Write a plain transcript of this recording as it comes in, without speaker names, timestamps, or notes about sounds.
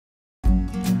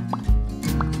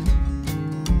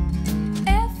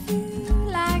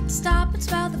stop and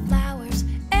smell the flowers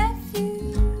if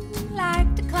you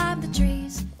like to climb the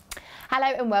trees. Hello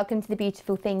and welcome to the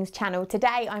Beautiful Things channel.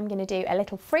 Today I'm going to do a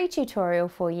little free tutorial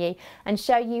for you and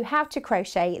show you how to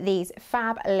crochet these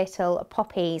fab little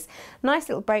poppies. Nice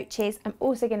little brooches. I'm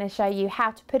also going to show you how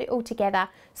to put it all together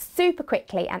super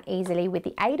quickly and easily with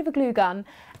the aid of a glue gun,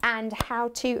 and how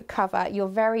to cover your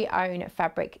very own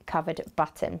fabric covered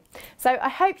button. So I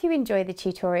hope you enjoy the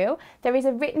tutorial. There is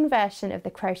a written version of the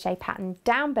crochet pattern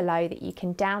down below that you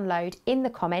can download in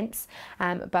the comments,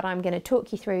 but I'm going to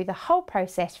talk you through the whole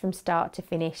process from start to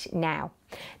finish now.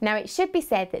 Now, it should be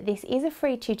said that this is a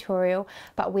free tutorial,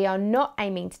 but we are not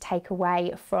aiming to take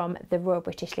away from the Royal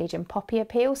British Legion Poppy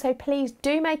Appeal, so please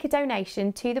do make a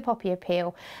donation to the Poppy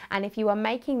Appeal, and if you are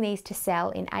making these to sell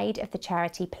in aid of the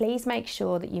charity, please make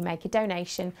sure that you make a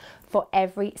donation for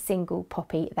every single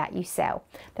poppy that you sell.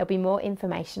 There'll be more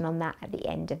information on that at the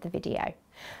end of the video.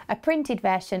 A printed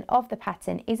version of the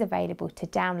pattern is available to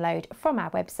download from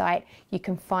our website. You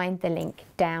can find the link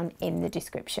down in the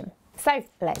description. So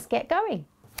let's get going.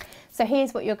 So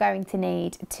here's what you're going to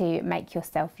need to make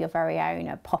yourself your very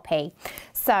own poppy.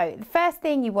 So the first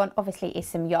thing you want obviously is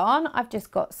some yarn. I've just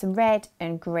got some red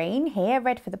and green here,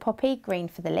 red for the poppy, green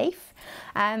for the leaf.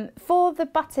 For the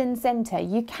button centre,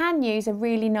 you can use a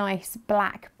really nice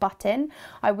black button.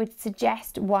 I would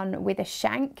suggest one with a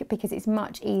shank because it's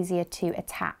much easier to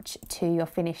attach to your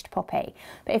finished poppy.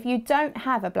 But if you don't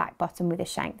have a black button with a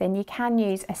shank, then you can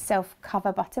use a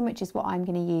self-cover button, which is what I'm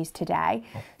going to use today.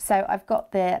 So I've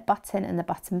got the button and the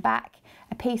button back,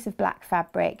 a piece of black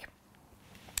fabric,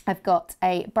 I've got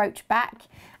a brooch back,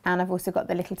 and I've also got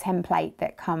the little template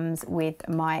that comes with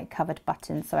my covered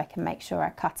button so I can make sure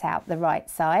I cut out the right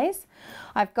size.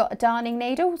 I've got a darning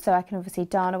needle so I can obviously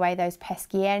darn away those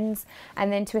pesky ends,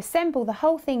 and then to assemble the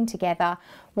whole thing together,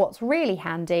 what's really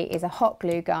handy is a hot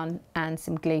glue gun and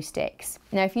some glue sticks.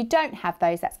 Now if you don't have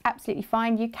those, that's absolutely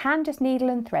fine. You can just needle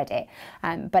and thread it,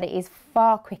 but it is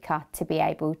far quicker to be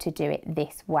able to do it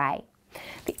this way.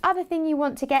 The other thing you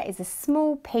want to get is a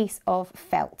small piece of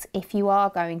felt if you are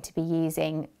going to be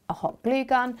using a hot glue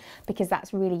gun, because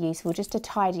that's really useful just to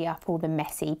tidy up all the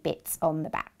messy bits on the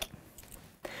back.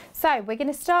 So we're going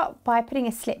to start by putting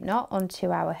a slip knot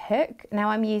onto our hook. Now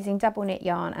I'm using double knit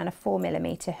yarn and a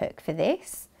 4mm hook for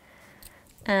this,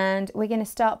 and we're going to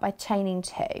start by chaining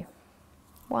 2.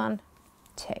 1,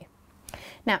 2.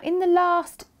 Now in the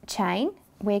last chain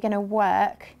we're going to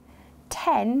work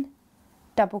 10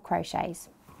 double crochets.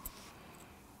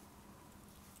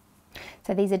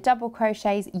 So these are double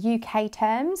crochets UK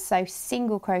terms, so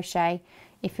single crochet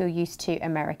if you're used to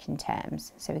American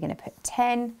terms. So we're going to put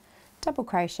 10 double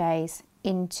crochets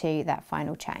into that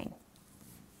final chain.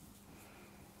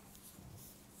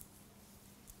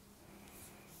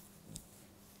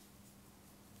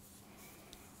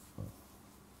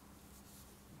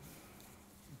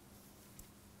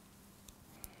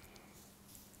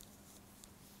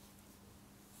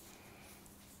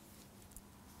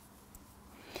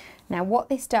 Now what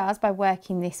this does by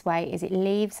working this way is it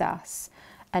leaves us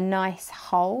a nice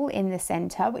hole in the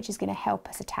centre, which is going to help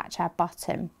us attach our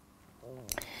button.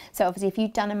 So obviously if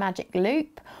you'd done a magic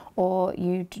loop, or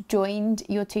you'd joined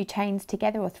your 2 chains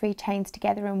together or 3 chains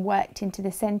together and worked into the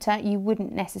centre, you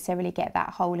wouldn't necessarily get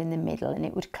that hole in the middle and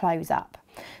it would close up.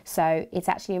 So it's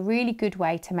actually a really good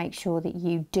way to make sure that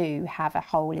you do have a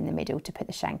hole in the middle to put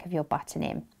the shank of your button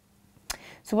in.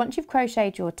 So once you've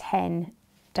crocheted your 10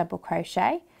 double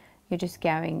crochet, you're just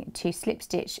going to slip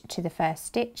stitch to the first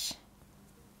stitch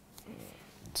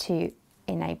to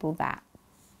enable that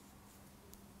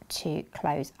to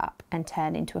close up and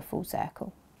turn into a full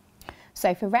circle.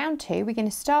 So for round 2 we're going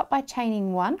to start by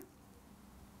chaining 1,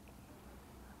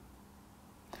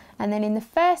 and then in the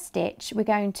first stitch we're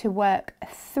going to work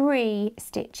 3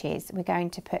 stitches. We're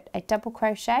going to put a double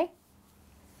crochet,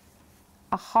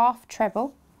 a half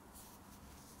treble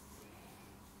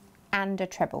and a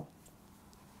treble.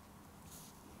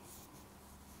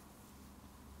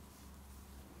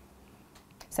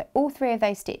 So all 3 of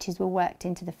those stitches were worked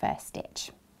into the first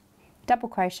stitch. Double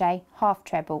crochet, half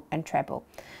treble and treble.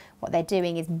 What they're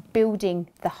doing is building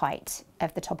the height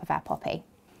of the top of our poppy.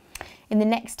 In the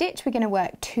next stitch we're going to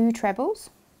work 2 trebles,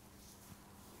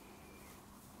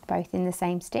 both in the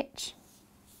same stitch.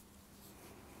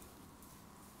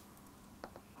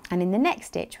 And in the next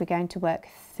stitch we're going to work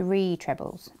 3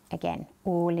 trebles, again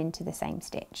all into the same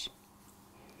stitch.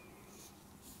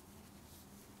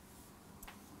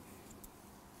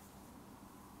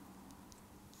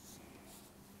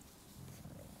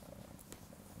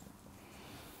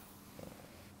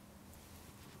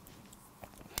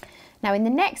 Now in the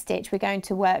next stitch we're going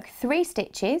to work 3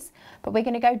 stitches, but we're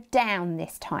going to go down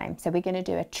this time. So we're going to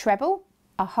do a treble,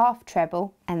 a half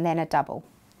treble and then a double.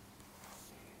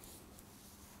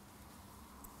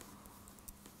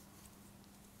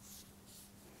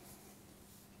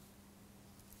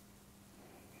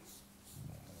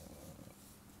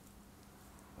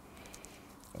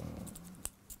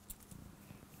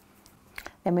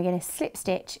 Then we're going to slip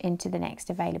stitch into the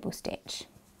next available stitch.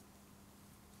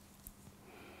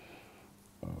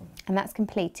 And that's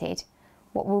completed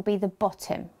what will be the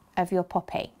bottom of your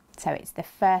poppy. So it's the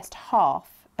first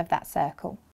half of that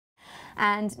circle.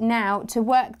 And now to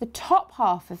work the top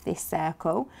half of this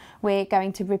circle, we're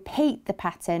going to repeat the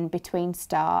pattern between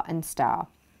star and star.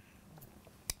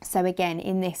 So again,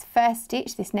 in this first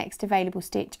stitch, this next available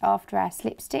stitch after our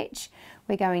slip stitch,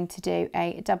 we're going to do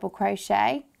a double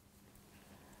crochet,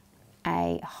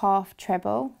 a half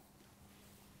treble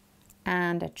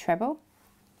and a treble.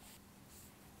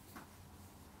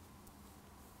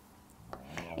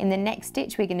 In the next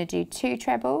stitch we're going to do 2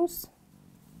 trebles,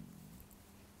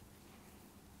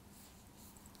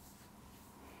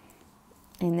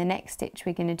 in the next stitch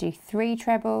we're going to do 3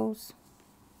 trebles,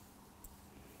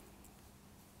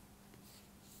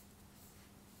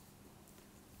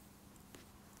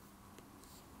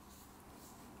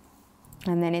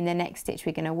 and then in the next stitch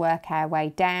we're going to work our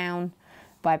way down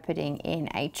by putting in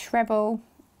a treble,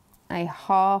 a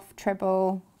half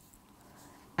treble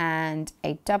and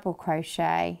a double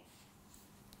crochet,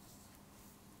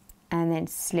 and then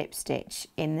slip stitch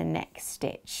in the next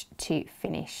stitch to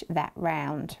finish that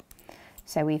round.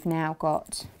 So we've now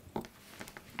got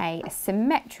a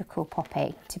symmetrical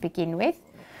poppy to begin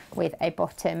with a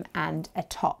bottom and a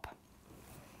top.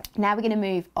 Now we're going to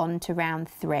move on to round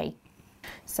 3.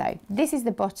 So this is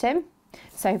the bottom.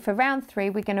 So for round 3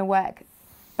 we're going to work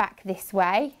back this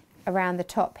way around the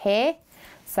top here.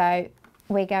 So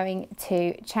we're going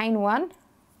to chain 1,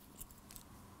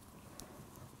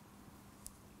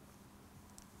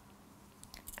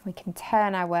 we can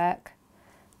turn our work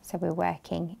so we're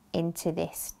working into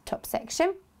this top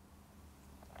section,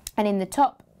 and in the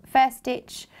top first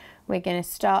stitch we're going to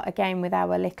start again with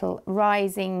our little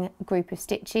rising group of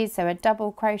stitches. So a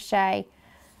double crochet,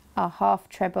 a half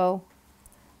treble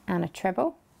and a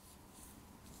treble.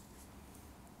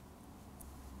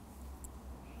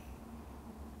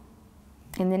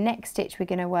 In the next stitch we're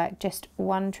going to work just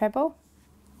 1 treble,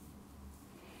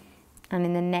 and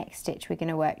in the next stitch we're going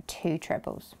to work 2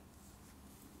 trebles.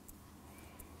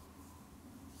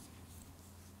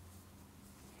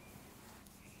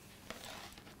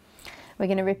 We're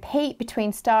going to repeat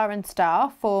between star and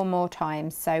star 4 more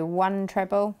times. So 1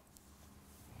 treble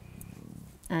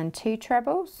and 2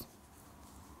 trebles,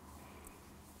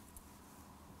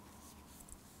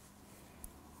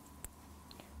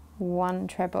 1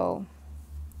 treble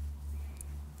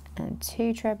and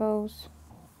 2 trebles,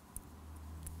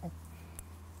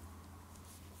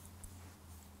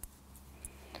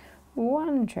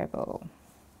 one treble,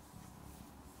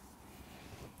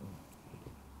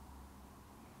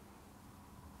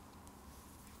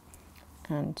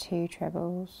 and 2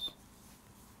 trebles,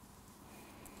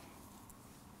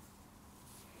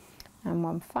 and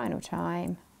one final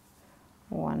time,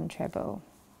 1 treble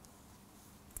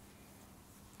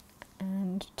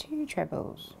and 2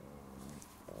 trebles.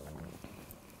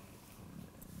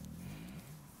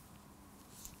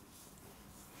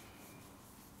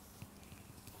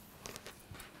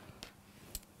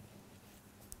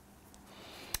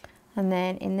 And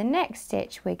then in the next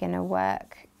stitch we're going to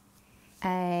work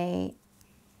a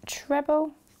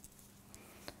treble,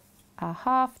 a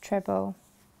half treble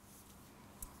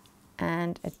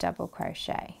and a double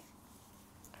crochet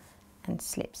and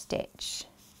slip stitch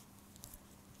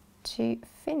to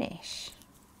finish.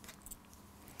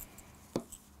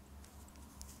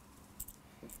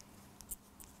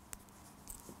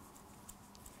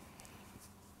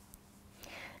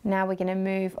 Now we're going to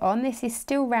move on. This is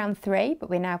still round 3,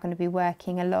 but we're now going to be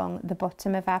working along the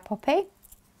bottom of our poppy.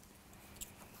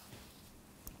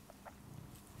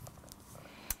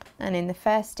 And in the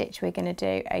first stitch we're going to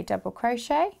do a double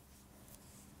crochet,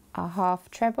 a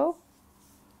half treble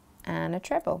and a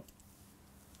treble.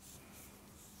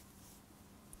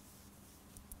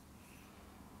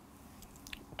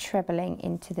 Trebling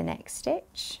into the next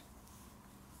stitch.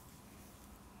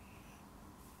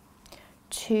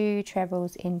 2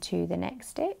 trebles into the next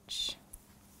stitch.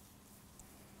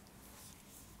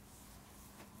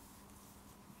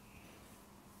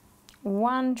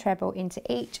 One treble into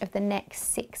each of the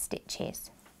next 6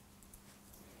 stitches.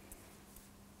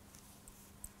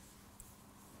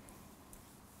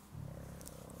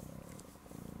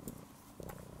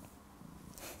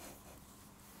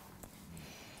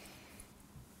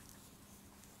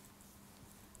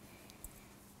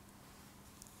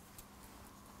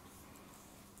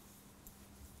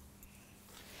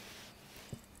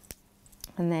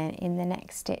 And then in the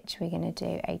next stitch we're going to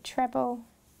do a treble,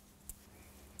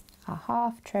 a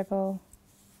half treble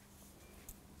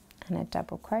and a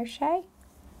double crochet,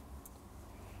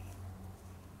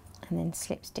 and then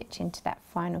slip stitch into that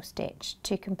final stitch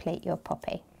to complete your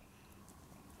poppy.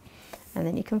 And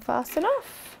then you can fasten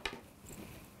off.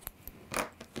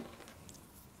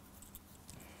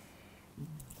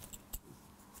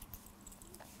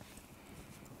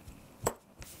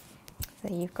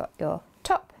 So you've got your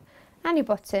top and your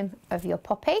bottom of your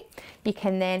poppy. You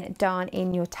can then darn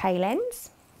in your tail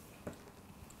ends.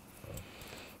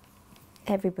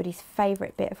 Everybody's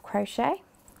favourite bit of crochet.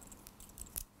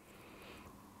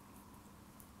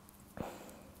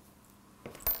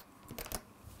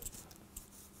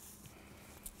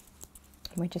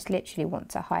 We just literally want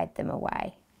to hide them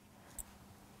away.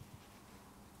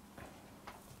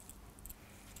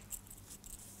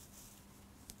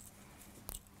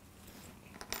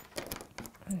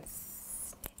 And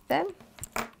snip them.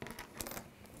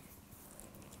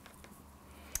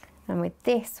 And with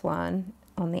this one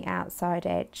on the outside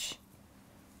edge,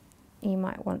 you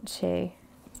might want to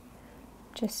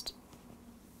just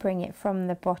bring it from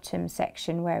the bottom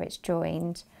section where it's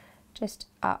joined just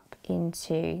up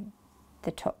into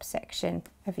the top section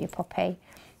of your poppy,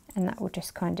 and that will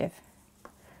just kind of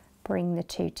bring the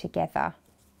two together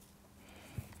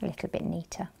a little bit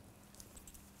neater.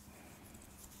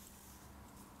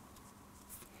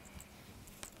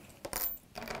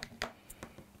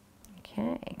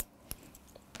 Okay.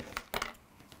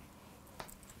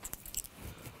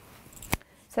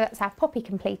 So that's our poppy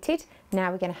completed.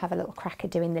 Now we're going to have a little crack at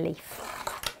doing the leaf.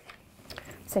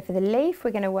 So for the leaf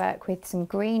we're going to work with some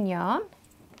green yarn.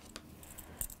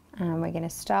 And we're going to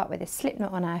start with a slip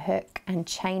knot on our hook and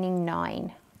chaining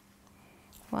 9.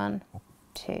 1,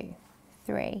 2,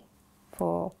 3,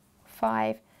 4,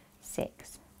 5,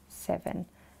 6, 7,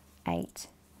 8,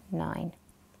 9.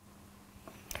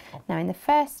 Now in the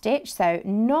first stitch, so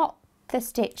not the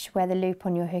stitch where the loop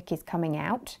on your hook is coming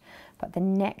out, but the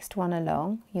next one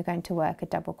along, you're going to work a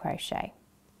double crochet.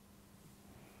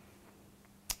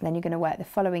 Then you're going to work the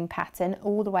following pattern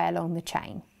all the way along the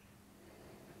chain.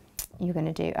 You're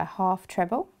going to do a half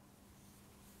treble,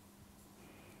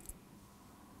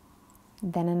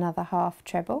 then another half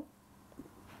treble,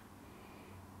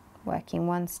 working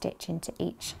one stitch into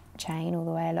each chain all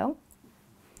the way along,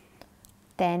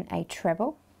 then a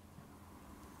treble,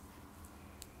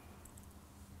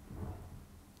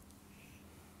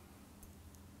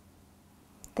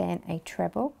 then a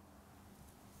treble,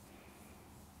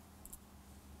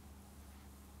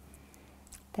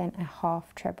 then a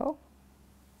half treble,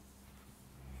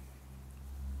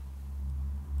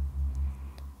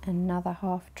 another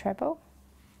half treble,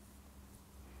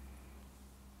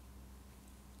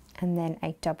 and then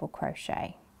a double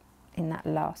crochet in that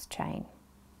last chain.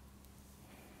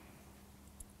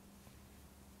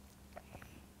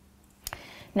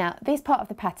 Now this part of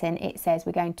the pattern, it says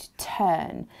we're going to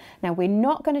turn. Now we're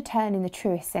not going to turn in the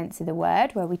truest sense of the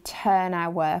word, where we turn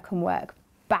our work and work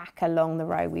back along the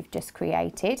row we've just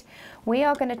created. We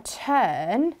are going to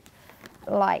turn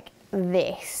like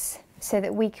this so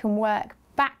that we can work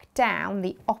back down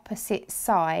the opposite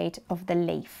side of the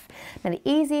leaf. Now the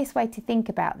easiest way to think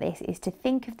about this is to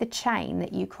think of the chain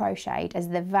that you crocheted as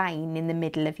the vein in the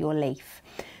middle of your leaf.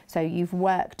 So you've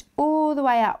worked all the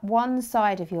way up one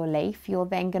side of your leaf, you're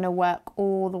then going to work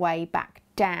all the way back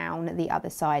down the other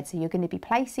side. So you're going to be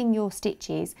placing your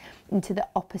stitches into the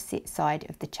opposite side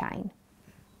of the chain.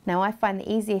 Now I find the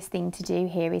easiest thing to do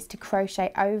here is to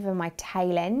crochet over my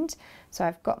tail end. So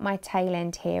I've got my tail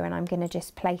end here and I'm going to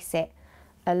just place it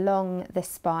along the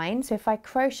spine. So if I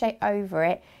crochet over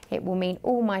it, it will mean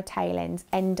all my tail ends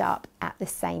end up at the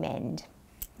same end.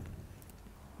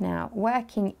 Now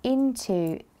working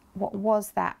into what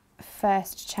was that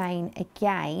first chain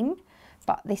again,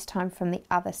 but this time from the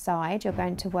other side, you're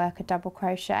going to work a double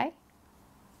crochet,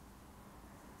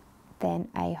 then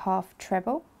a half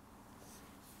treble,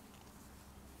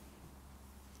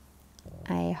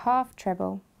 a half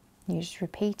treble, you're just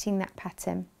repeating that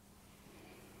pattern,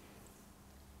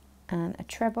 and a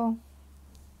treble,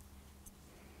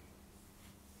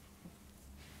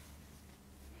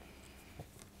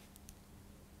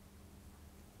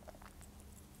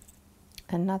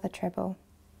 another treble,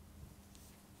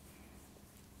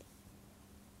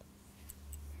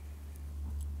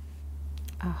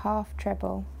 a half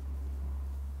treble,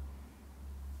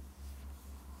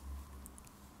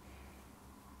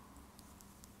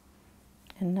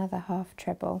 another half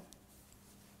treble,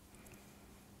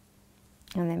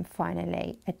 and then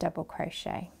finally a double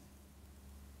crochet.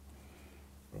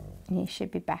 And you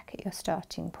should be back at your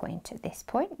starting point at this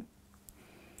point.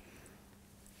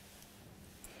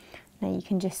 Now you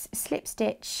can just slip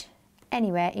stitch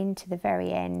anywhere into the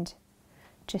very end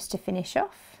just to finish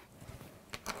off.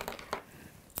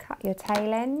 Cut your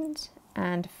tail end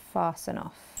and fasten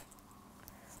off.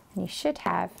 And you should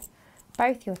have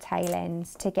both your tail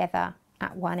ends together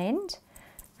at one end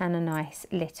and a nice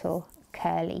little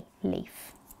curly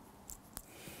leaf.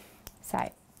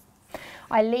 So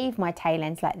I leave my tail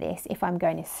ends like this if I'm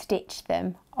going to stitch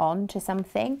them onto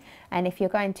something, and if you're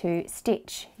going to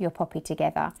stitch your poppy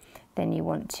together, then you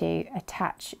want to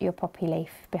attach your poppy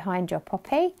leaf behind your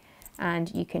poppy,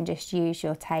 and you can just use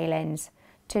your tail ends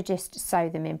to just sew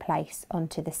them in place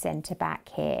onto the centre back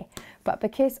here. But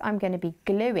because I'm going to be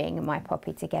gluing my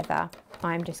poppy together,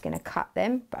 I'm just going to cut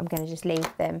them, but I'm going to just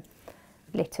leave them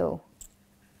little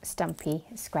stumpy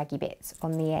scraggy bits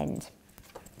on the end.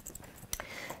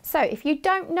 So if you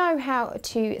don't know how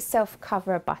to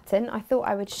self-cover a button, I thought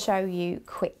I would show you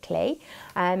quickly.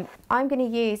 I'm going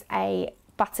to use a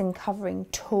button covering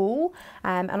tool,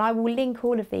 and I will link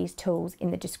all of these tools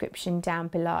in the description down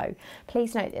below.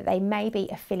 Please note that they may be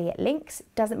affiliate links.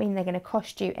 Doesn't mean they're going to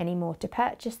cost you any more to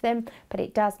purchase them, but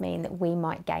it does mean that we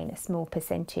might gain a small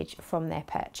percentage from their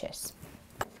purchase.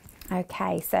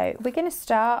 Okay, so we're going to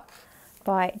start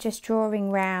by just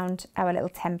drawing round our little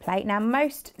template. Now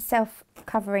most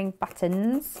self-covering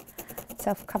buttons,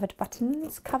 self-covered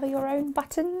buttons, cover your own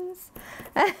buttons,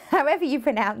 however you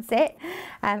pronounce it,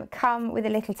 come with a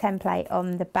little template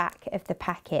on the back of the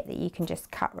packet that you can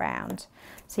just cut round.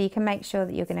 So you can make sure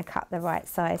that you're going to cut the right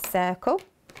size circle.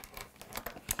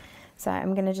 So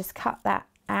I'm going to just cut that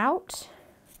out,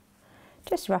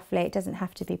 just roughly. It doesn't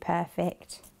have to be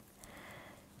perfect.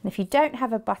 And if you don't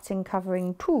have a button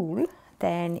covering tool,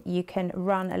 then you can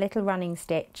run a little running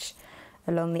stitch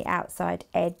along the outside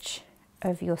edge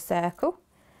of your circle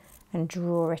and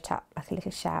draw it up like a little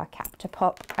shower cap to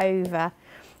pop over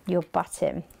your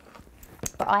button.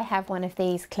 But I have one of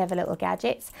these clever little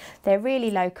gadgets. They're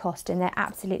really low cost and they're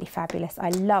absolutely fabulous. I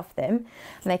love them,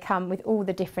 and they come with all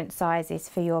the different sizes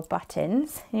for your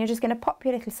buttons. And you're just going to pop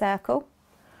your little circle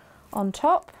on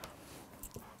top,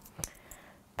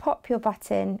 pop your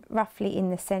button roughly in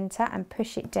the centre and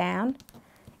push it down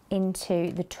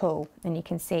into the tool, and you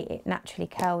can see it naturally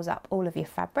curls up all of your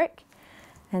fabric.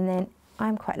 And then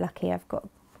I'm quite lucky, I've got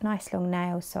nice long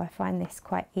nails, so I find this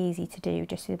quite easy to do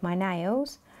just with my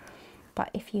nails. But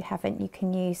if you haven't, you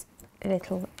can use a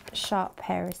little sharp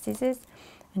pair of scissors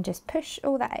and just push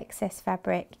all that excess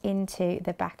fabric into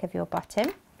the back of your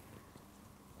button.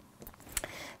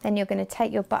 Then you're going to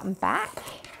take your button back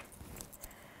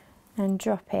and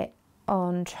drop it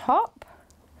on top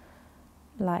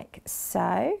like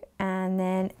so, and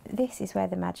then this is where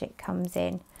the magic comes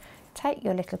in. Take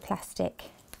your little plastic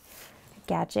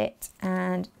gadget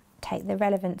and take the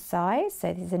relevant size,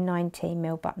 so this is a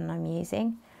 19mm button I'm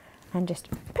using, and just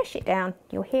push it down.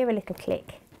 You'll hear a little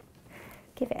click.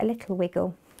 Give it a little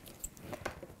wiggle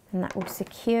and that will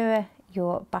secure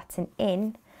your button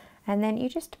in, and then you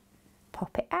just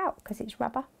pop it out because it's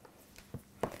rubber,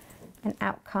 and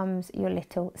out comes your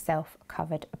little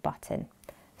self-covered button.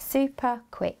 Super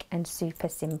quick and super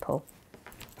simple.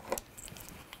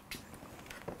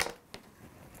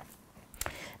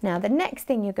 Now the next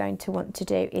thing you're going to want to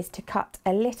do is to cut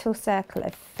a little circle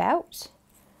of felt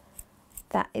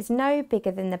that is no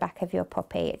bigger than the back of your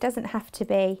poppy. It doesn't have to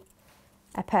be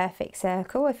a perfect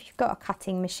circle. If you've got a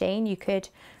cutting machine, you could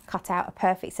cut out a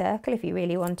perfect circle if you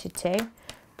really wanted to,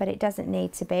 but it doesn't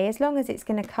need to be, as long as it's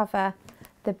going to cover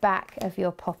the back of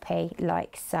your poppy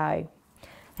like so.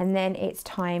 And then it's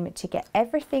time to get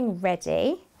everything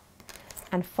ready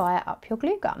and fire up your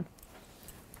glue gun.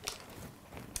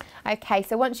 Okay,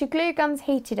 so once your glue gun's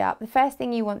heated up, the first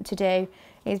thing you want to do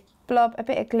is blob a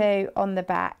bit of glue on the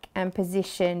back and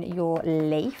position your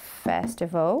leaf first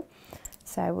of all.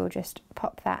 So we'll just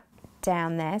pop that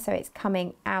down there so it's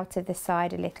coming out of the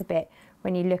side a little bit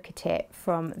when you look at it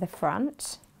from the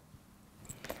front.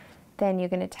 Then you're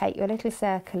going to take your little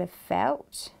circle of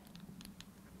felt,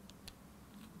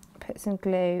 put some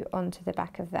glue onto the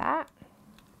back of that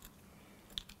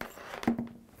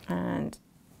and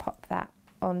pop that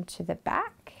onto the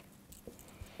back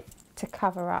to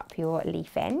cover up your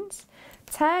leaf ends.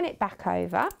 Turn it back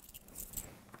over,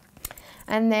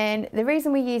 and then the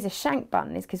reason we use a shank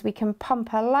button is because we can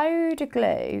pump a load of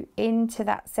glue into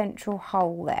that central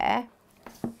hole there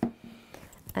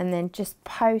and then just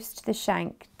post the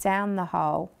shank down the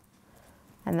hole,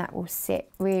 and that will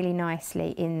sit really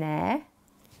nicely in there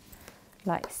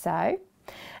like so.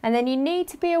 And then you need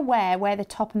to be aware where the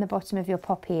top and the bottom of your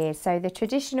poppy is. So the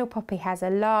traditional poppy has a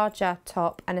larger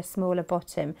top and a smaller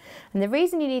bottom. And the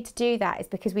reason you need to do that is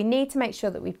because we need to make sure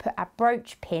that we put our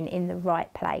brooch pin in the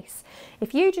right place.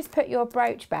 If you just put your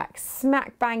brooch back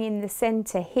smack bang in the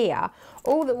centre here,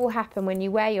 all that will happen when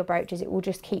you wear your brooch is it will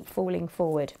just keep falling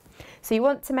forward. So you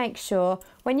want to make sure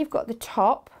when you've got the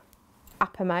top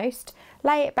uppermost,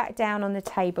 lay it back down on the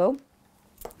table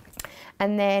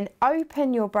and then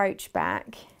open your brooch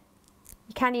back.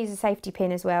 You can use a safety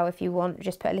pin as well if you want,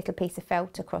 just put a little piece of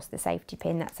felt across the safety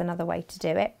pin, that's another way to do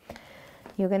it.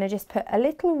 You're going to just put a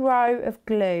little row of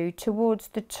glue towards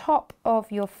the top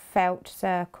of your felt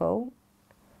circle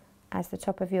as the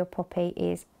top of your poppy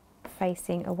is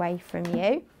facing away from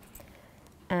you,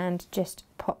 and just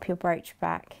pop your brooch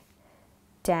back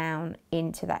down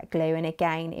into that glue, and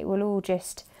again it will all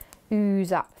just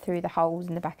ooze up through the holes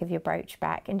in the back of your brooch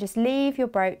back, and just leave your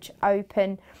brooch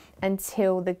open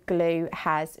until the glue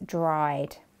has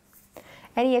dried.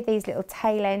 Any of these little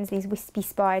tail ends, these wispy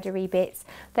spidery bits,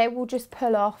 they will just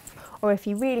pull off, or if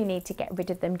you really need to get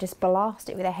rid of them, just blast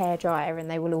it with a hairdryer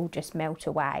and they will all just melt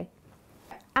away.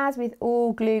 As with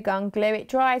all glue gun glue, it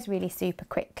dries really super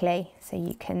quickly, so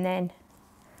you can then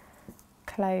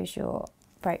close your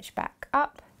brooch back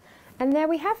up. And there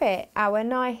we have it, our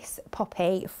nice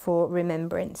poppy for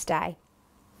Remembrance Day.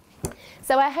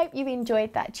 So I hope you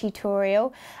enjoyed that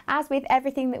tutorial. As with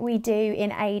everything that we do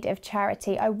in aid of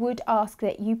charity, I would ask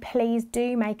that you please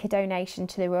do make a donation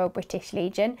to the Royal British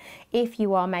Legion if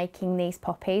you are making these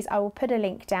poppies. I will put a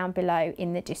link down below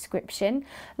in the description.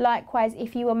 Likewise,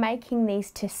 if you are making these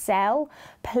to sell,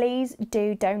 please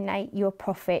do donate your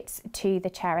profits to the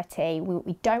charity. What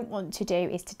we don't want to do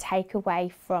is to take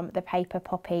away from the paper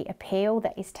poppy appeal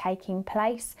that is taking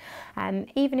place.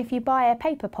 Even if you buy a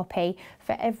paper poppy,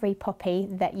 for every poppy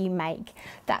that you make,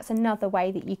 that's another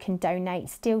way that you can donate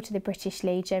still to the British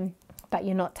Legion, but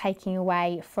you're not taking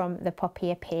away from the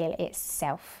poppy appeal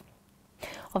itself.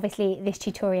 Obviously, this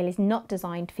tutorial is not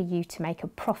designed for you to make a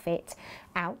profit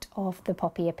out of the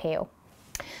poppy appeal.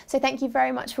 So thank you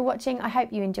very much for watching. I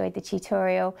hope you enjoyed the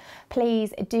tutorial.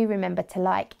 Please do remember to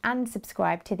like and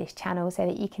subscribe to this channel so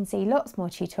that you can see lots more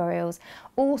tutorials,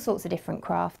 all sorts of different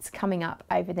crafts coming up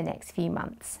over the next few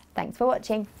months. Thanks for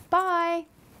watching. Bye.